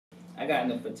I got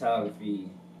into photography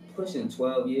pushing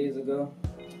 12 years ago.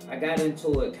 I got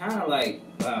into it kind of like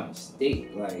by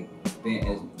mistake, like being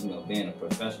a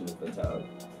professional photographer.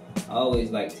 I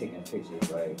always liked taking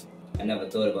pictures. Like, I never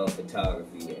thought about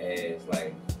photography as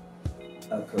like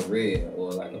a career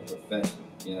or like a profession.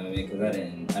 You know what I mean? Because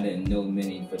I didn't know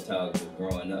many photographers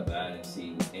growing up, and I didn't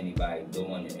see anybody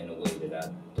doing it in a way that I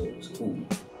thought was cool.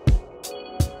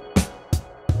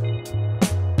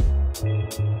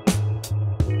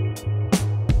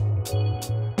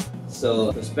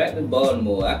 So, Perspective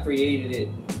Baltimore, I created it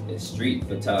as street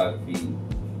photography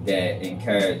that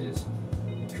encourages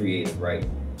creative writing.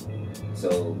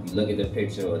 So, you look at the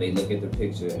picture, or they look at the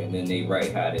picture, and then they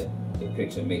write how the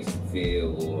picture makes them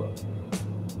feel, or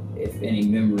if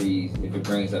it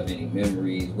brings up any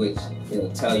memories, which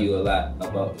it'll tell you a lot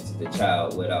about the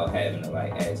child without having to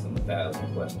like ask them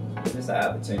 1,000 questions. It's just an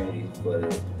opportunity for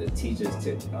the teachers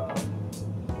to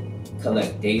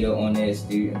collect data on their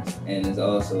students, and it's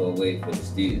also a way for the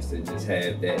students to just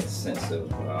have that sense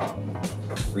of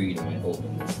freedom and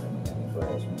openness in the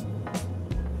classroom.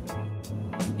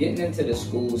 Getting into the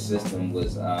school system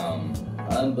was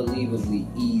unbelievably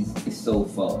easy so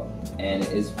far, and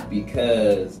it's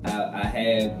because I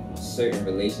have certain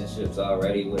relationships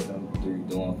already with them through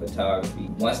doing photography.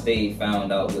 Once they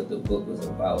found out what the book was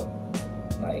about,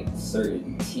 like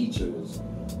certain teachers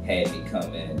had me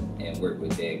come in and work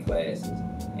with their classes,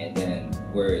 and then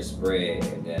word spread,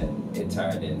 and then it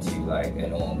turned into like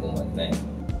an ongoing thing.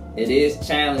 It is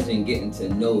challenging getting to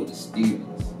know the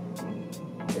students,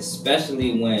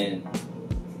 especially when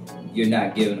you're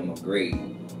not giving them a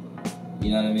grade.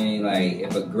 You know what I mean? Like,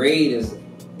 if a grade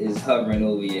is hovering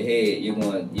over your head, you're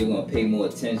gonna pay more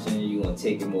attention, you're gonna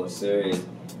take it more serious.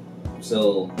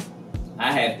 So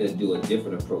I have to do a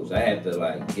different approach. I have to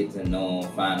like get to know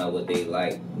them, find out what they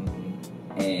like,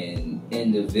 and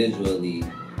individually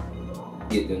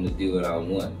get them to do what I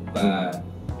want by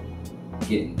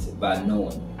knowing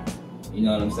them. You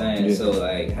know what I'm saying? Yeah. So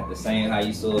like the same how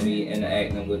you saw me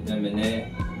interacting with them in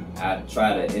there, I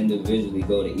try to individually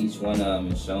go to each one of them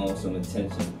and show them some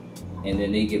attention, and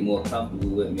then they get more comfortable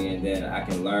with me, and then I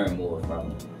can learn more from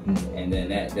them. And then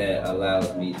that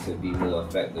allows me to be more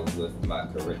effective with my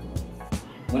curriculum.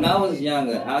 When I was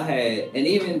younger, I had, and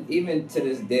even to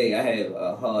this day, I have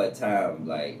a hard time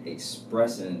like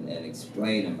expressing and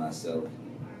explaining myself.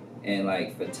 And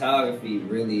like photography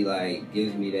really like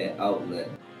gives me that outlet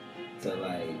to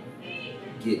like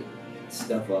get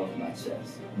stuff off my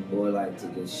chest, or like to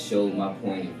just show my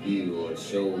point of view, or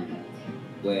show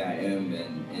where I am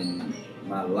in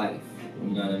my life.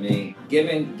 You know what I mean?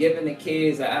 Giving the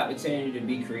kids an opportunity to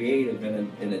be creative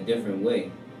in a different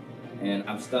way. And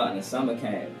I'm starting a summer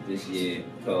camp this year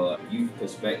called Youth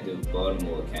Perspective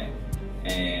Baltimore Camp.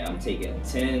 And I'm taking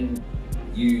 10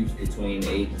 youths between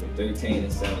the ages of 13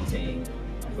 and 17.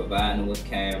 I'm providing them with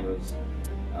cameras.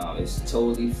 It's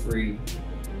totally free,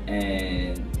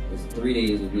 and it's 3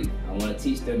 days a week. I want to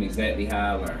teach them exactly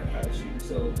how I learned how to shoot.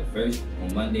 So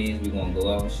on Mondays, we're going to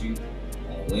go out and shoot.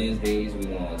 On Wednesdays,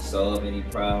 we're going to solve any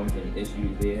problems, any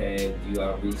issues they have, do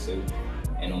our research.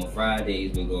 And on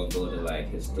Fridays, we're going to go to like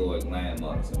historic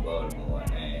landmarks in Baltimore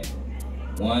and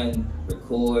 1,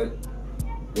 record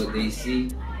what they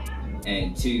see,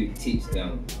 and 2, teach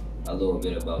them a little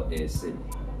bit about their city.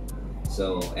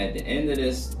 So at the end of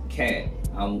this camp,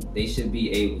 they should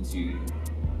be able to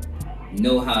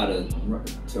know how to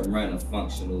run a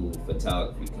functional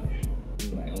photography company.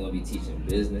 Like, I'm going to be teaching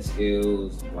business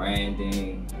skills,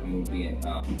 branding. I'm going to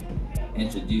be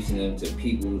introducing them to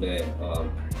people that are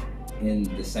in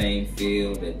the same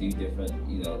field, that do different,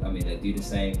 that do the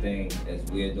same thing as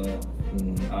we're doing.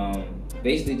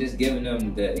 Basically just giving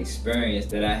them the experience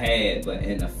that I had, but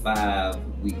in a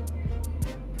 5-week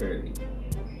period.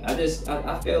 I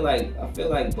feel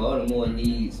like Baltimore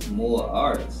needs more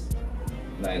artists.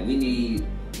 Like we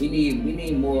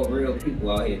need more real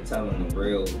people out here telling the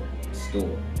real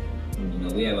story.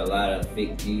 We have a lot of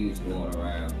fake news going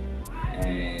around,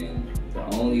 and the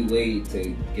only way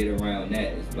to get around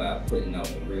that is by putting out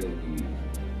the real news.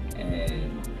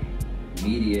 And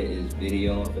media is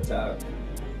video and photography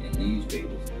and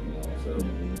newspapers,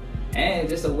 and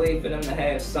just a way for them to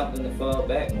have something to fall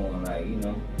back on, like,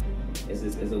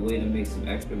 it's a way to make some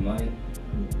extra money,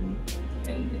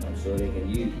 and I'm sure they can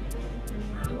use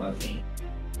it.